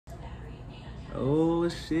Oh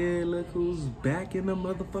shit, look who's back in the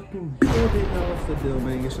motherfucking building. Now what's the deal,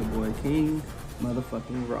 man? It's your boy King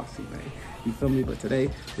motherfucking Rossi, man. You feel me? But today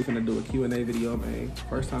we're gonna do a Q&A video, man.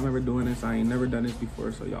 First time ever doing this. I ain't never done this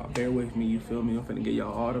before, so y'all bear with me, you feel me? I'm finna get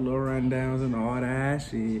y'all all the little rundowns and all that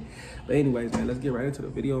shit. But anyways, man, let's get right into the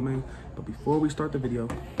video, man. But before we start the video,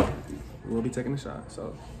 we'll be taking a shot,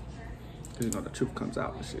 so you know the truth comes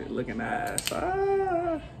out and shit. Looking ass.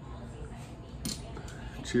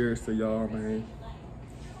 Cheers to y'all, man.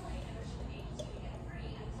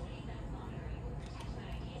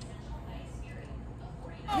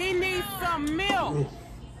 He needs some milk.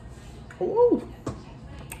 Ooh.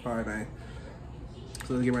 All right, man.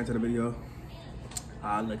 So let's get right into the video.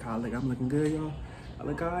 I'm looking good, y'all. I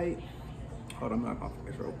look alright. Hold on, I'm off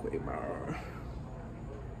this real quick, bro.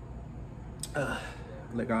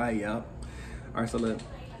 Look alright, y'all. All right, so look.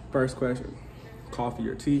 First question: coffee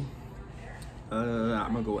or tea?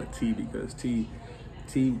 I'm gonna go with tea because tea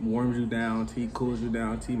warms you down, tea cools you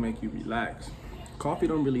down, tea make you relax. Coffee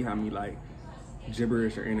don't really have me like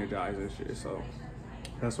gibberish or energized and shit, so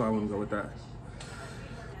that's why I want to go with that.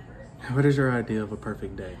 What is your idea of a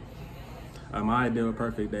perfect day? My idea of a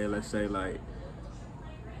perfect day, let's say like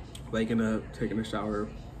waking up, taking a shower,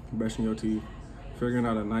 brushing your teeth, figuring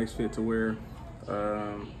out a nice fit to wear,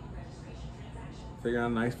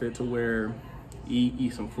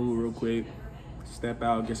 eat some food real quick, step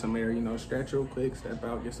out, get some air, you know, stretch real quick, step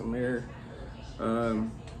out, get some air,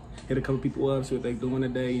 hit a couple people up, see what they doing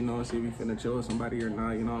today, you know, see if you finna chill with somebody or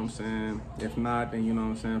not, you know what I'm saying? If not, then, you know what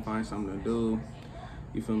I'm saying, find something to do,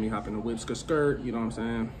 you feel me, hop in the whip, skirt, you know what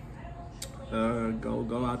I'm saying?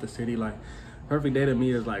 Go out the city. Like, perfect day to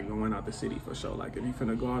me is like going out the city for sure. Like, if you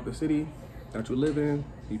finna go out the city that you live in,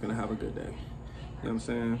 you finna have a good day, you know what I'm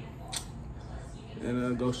saying?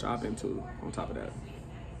 And go shopping too, on top of that.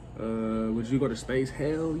 Would you go to space?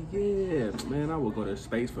 Hell yeah, man, I would go to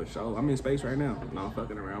space for sure. I'm in space right now. No, I'm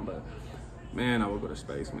fucking around, but man, I would go to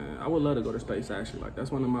space, man. I would love to go to space, actually. Like,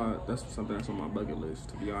 that's something that's on my bucket list,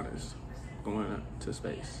 to be honest, going to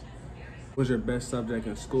space. What's your best subject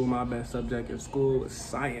in school? My best subject in school was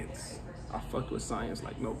science. I fucked with science,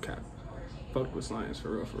 like no cap. Fucked with science, for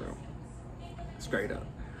real, straight up.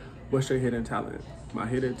 What's your hidden talent? My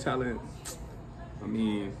hidden talent, I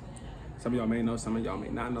mean, some of y'all may know, some of y'all may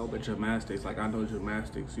not know, but gymnastics, like I know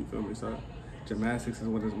gymnastics, you feel me? So gymnastics is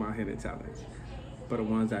one of my hidden talents. For the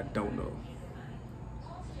ones that don't know,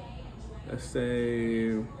 let's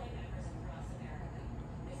say,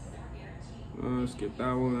 skip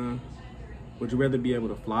that one. Would you rather be able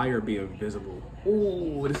to fly or be invisible?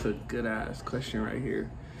 Ooh, this is a good ass question right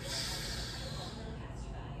here.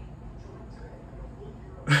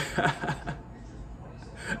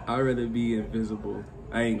 I'd rather be invisible.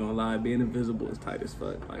 I ain't gonna lie, being invisible is tight as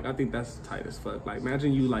fuck. Like, I think that's tight as fuck. Like,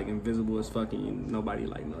 imagine you like invisible as fuck and you, nobody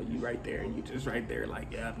like know you right there and you just right there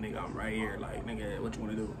like, yeah, nigga, I'm right here. Like, nigga, what you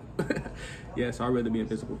wanna do? Yeah, so I'd rather be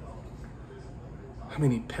invisible. How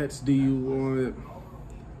many pets do you want?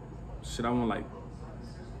 Shit, I want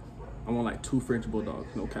like 2 French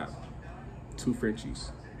bulldogs, no cap. 2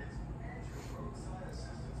 Frenchies.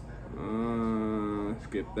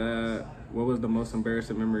 Skip that. What was the most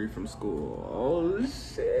embarrassing memory from school? Oh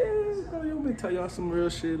shit, bro, let me tell y'all some real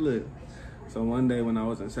shit. Look, so one day when I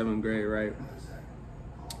was in 7th grade, right,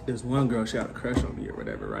 this one girl, she had a crush on me or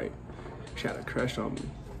whatever, right? She had a crush on me,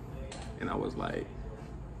 and I was like,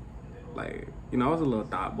 you know, I was a little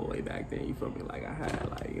thought boy back then, you feel me? Like, I had,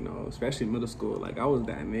 like, you know, especially middle school, like, I was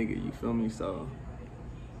that nigga, you feel me? So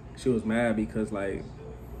she was mad because, like,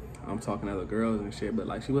 I'm talking to other girls and shit, but,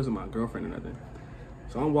 like, she wasn't my girlfriend or nothing.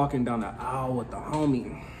 So I'm walking down the aisle with the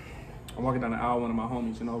homie. I'm walking down the aisle with one of my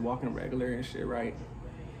homies, you know, walking regular and shit, right?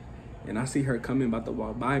 And I see her coming, about to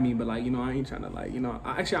walk by me, but, like, you know, I ain't trying to, like, you know,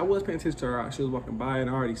 I was paying attention to her. She was walking by, and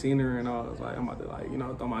I already seen her, and I was like, I'm about to, like, you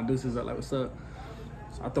know, throw my deuces up, like, what's up?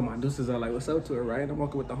 So I throw my deuces up, like, what's up to her, right? And I'm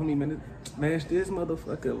walking with the homie, man, this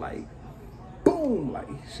motherfucker, like, boom, like,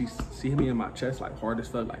 she hit me in my chest, like, hard as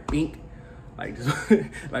fuck, like, bink. Like, just,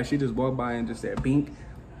 like, she just walked by and just said, bink.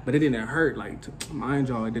 But it didn't hurt, like, mind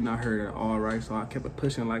y'all, it did not hurt at all, right? So I kept it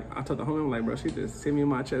pushing, like, I told the homie, I'm like, bro, she just hit me in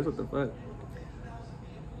my chest, what the fuck?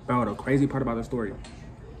 Bro, the crazy part about the story,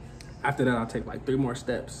 after that, I'll take, like, 3 more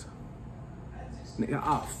steps. Nigga,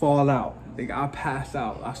 I'll fall out. Nigga, I'll pass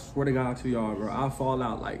out. I swear to God to y'all, bro. I'll fall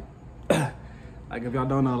out, like, like, if y'all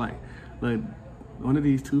don't know, like, one of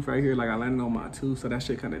these tooth right here, like, I landed on my tooth, so that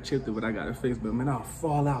shit kind of chipped it, but I got it fixed. But man, I'll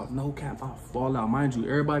fall out, no cap, I'll fall out. Mind you,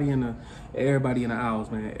 everybody in the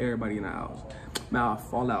aisles, man, everybody in the aisles. Man, I'll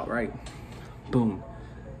fall out, right? Boom.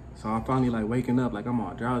 So I'm finally like waking up, like I'm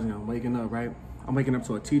all drowsy, I'm waking up, right? I'm waking up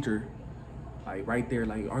to a teacher Like right there,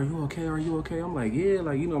 like, are you okay? Are you okay? I'm like, yeah,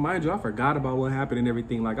 like, you know, mind you, I forgot about what happened and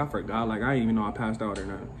everything. Like, I forgot, like, I didn't even know I passed out or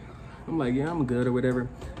nothing. I'm like, yeah, I'm good or whatever.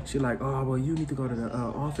 She like, oh, well, you need to go to the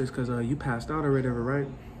office because you passed out or whatever, right?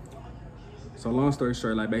 So long story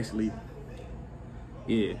short, like, basically,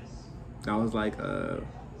 yeah, that was like the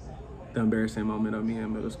embarrassing moment of me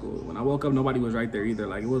in middle school. When I woke up, nobody was right there either.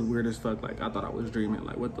 Like, it was weird as fuck. Like, I thought I was dreaming.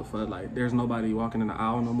 Like, what the fuck? Like, there's nobody walking in the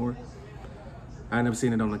aisle no more. I ended up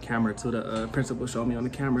seeing it on the camera too. The principal showed me on the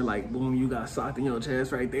camera, like, boom, you got socked in your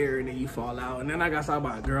chest right there, and then you fall out. And then I got socked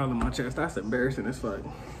by a girl in my chest. That's embarrassing as fuck.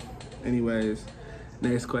 Anyways,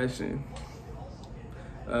 next question.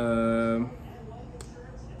 Are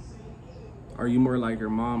you more like your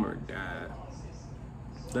mom or dad?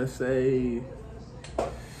 Let's say,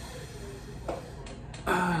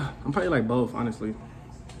 I'm probably like both, honestly.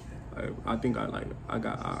 Like, I think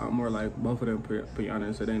I'm more like both of them, to be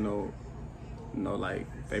honest. It ain't no like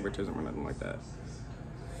favoritism or nothing like that.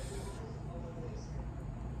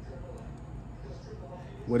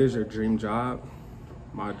 What is your dream job?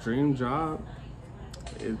 My dream job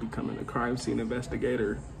is becoming a crime scene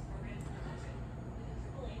investigator.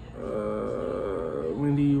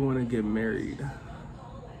 When do you want to get married?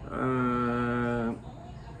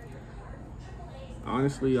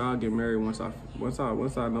 Honestly, I'll get married once I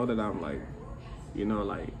know that I'm like, you know,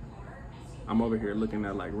 like, I'm over here looking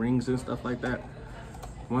at like rings and stuff like that.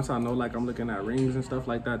 Once I know like I'm looking at rings and stuff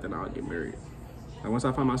like that, then I'll get married. Like, once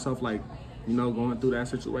I find myself like, you know, going through that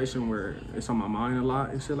situation where it's on my mind a lot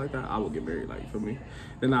and shit like that, I will get married, like, for me.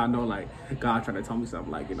 Then I know like God trying to tell me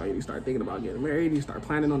something like, you know, you start thinking about getting married, you start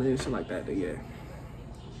planning on it and shit like that, then yeah.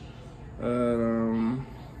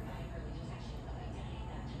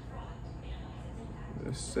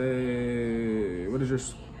 Let's say, what is your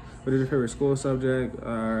favorite school subject?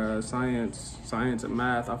 Science and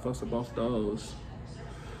math. I fuss with both those.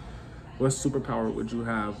 What superpower would you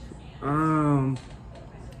have?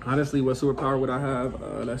 Honestly, what superpower would I have?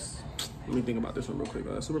 Let me think about this one real quick.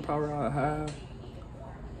 Superpower I have.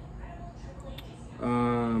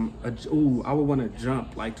 I would want to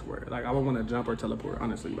jump, like, to where, like, I would want to jump or teleport.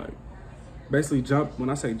 Honestly, like, basically jump. When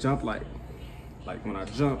I say jump, like when I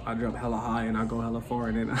jump hella high and I go hella far,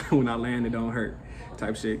 and then when I land, it don't hurt,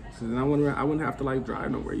 type shit. So then I wouldn't have to like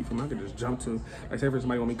drive nowhere. You feel me? I could just jump to, like, say for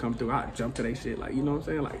somebody want me to come through, I jump to their shit, like, you know what I'm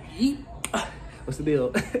saying? Like, yeet, what's the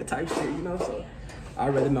deal? Type shit, you know? So I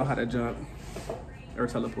rather know how to jump or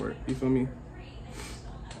teleport. You feel me?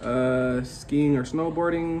 Skiing or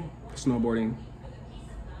snowboarding? Snowboarding.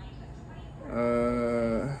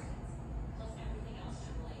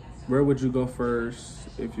 Where would you go first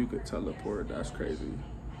if you could teleport? That's crazy.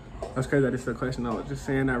 That's crazy that it's a question. I was just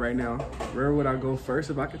saying that right now. Where would I go first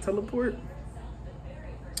if I could teleport?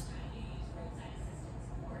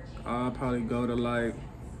 I'll probably go to like,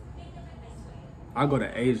 I'll go to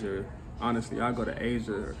Asia. Honestly, I'll go to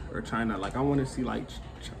Asia or China. Like, I want to see like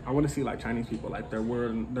Chinese people, like their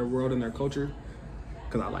world and their culture.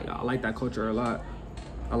 Cause I like that culture a lot.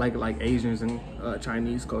 I like Asians and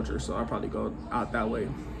Chinese culture. So I'll probably go out that way.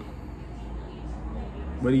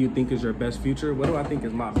 What do you think is your best future? What do I think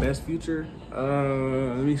is my best future?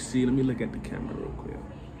 Let me see. Let me look at the camera real quick.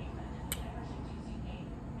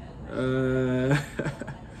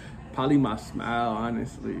 Probably my smile,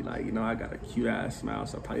 honestly. Like, you know, I got a cute ass smile,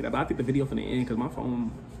 so probably that. But I think the video finna end because my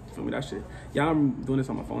phone, feel me, that shit. Yeah, I'm doing this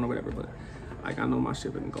on my phone or whatever, but like, I know my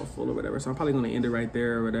shit didn't go full or whatever. So I'm probably gonna end it right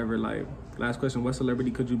there or whatever. Like, last question, what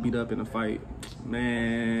celebrity could you beat up in a fight?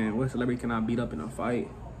 Man, what celebrity can I beat up in a fight?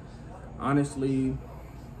 Honestly,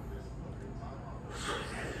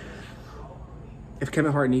 if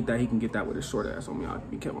Kevin Hart need that, he can get that with his short ass on me. I'll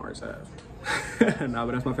be Kevin Hart's ass. Nah,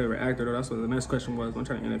 but that's my favorite actor, though. That's what the next question was. I'm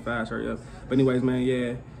trying to end it fast, hurry up. But anyways, man,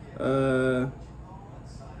 yeah.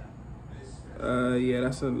 Yeah,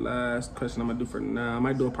 that's the last question I'm gonna do for now. I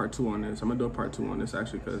might do a part 2 on this. I'm gonna do a part 2 on this,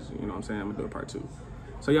 actually, because, you know what I'm saying, I'm gonna do a part 2.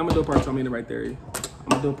 So yeah, I'm gonna do a part 2. I'm in it right there. I'm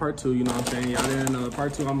gonna do a part 2, you know what I'm saying? Y'all didn't know.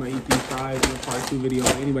 Part 2, I'm gonna eat these fries in a part 2 video.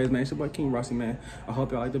 But anyways, man, it's your boy King Rossi, man. I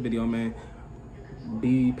hope y'all like the video, man.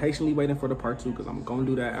 Be patiently waiting for the part 2, because I'm gonna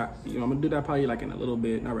do that. You know, I'm gonna do that probably like in a little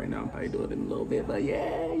bit. Not right now, I'm probably do it in a little bit. But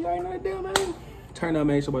yeah, you already know the deal, man. Turn up,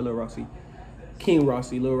 man. It's your boy Lil Rossi. King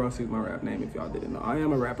Rossi. Lil Rossi is my rap name, if y'all didn't know. I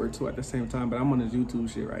am a rapper too at the same time, but I'm on this YouTube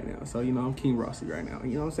shit right now. So, you know, I'm King Rossi right now.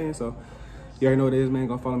 You know what I'm saying? So, you already know what it is, man.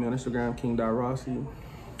 Go follow me on Instagram, king.rossi.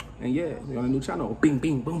 And yeah, we're on a new channel. Bing,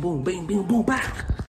 bing, boom, boom, bing, bing, boom, bah.